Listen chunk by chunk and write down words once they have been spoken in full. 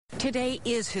Today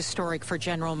is historic for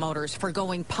General Motors, for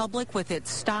going public with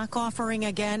its stock offering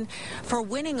again, for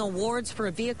winning awards for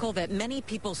a vehicle that many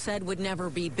people said would never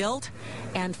be built,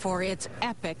 and for its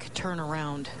epic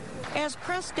turnaround. As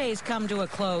press days come to a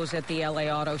close at the LA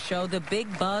Auto Show, the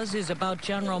big buzz is about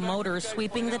General Motors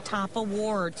sweeping the top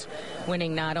awards,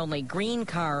 winning not only Green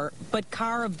Car, but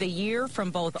Car of the Year from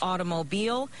both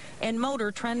Automobile and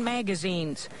Motor Trend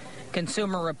magazines.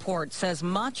 Consumer Reports says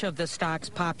much of the stock's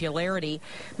popularity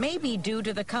may be due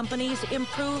to the company's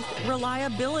improved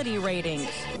reliability ratings.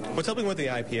 What's helping with the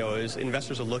IPO is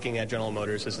investors are looking at General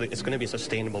Motors as it's going to be a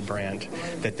sustainable brand,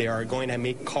 that they are going to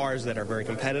make cars that are very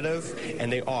competitive, and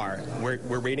they are.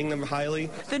 We're rating them highly.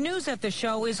 The news at the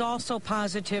show is also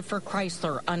positive for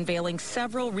Chrysler, unveiling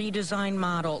several redesigned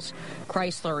models.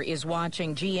 Chrysler is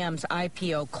watching GM's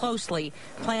IPO closely,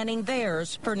 planning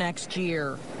theirs for next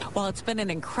year. While it's been an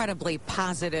incredibly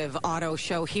positive auto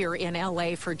show here in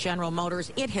LA for General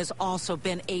Motors, it has also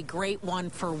been a great one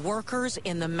for workers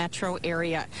in the metro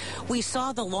area. We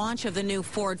saw the launch of the new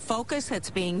Ford Focus that's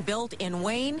being built in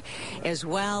Wayne, as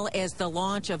well as the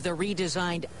launch of the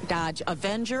redesigned Dodge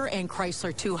Avenger and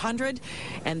Chrysler 200,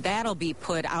 and that'll be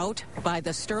put out by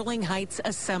the Sterling Heights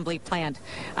Assembly Plant.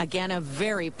 Again, a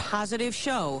very positive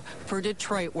show for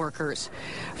Detroit workers.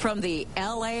 From the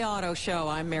LA Auto Show,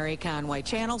 I'm Mary Conway,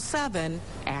 Channel 7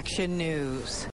 Action News.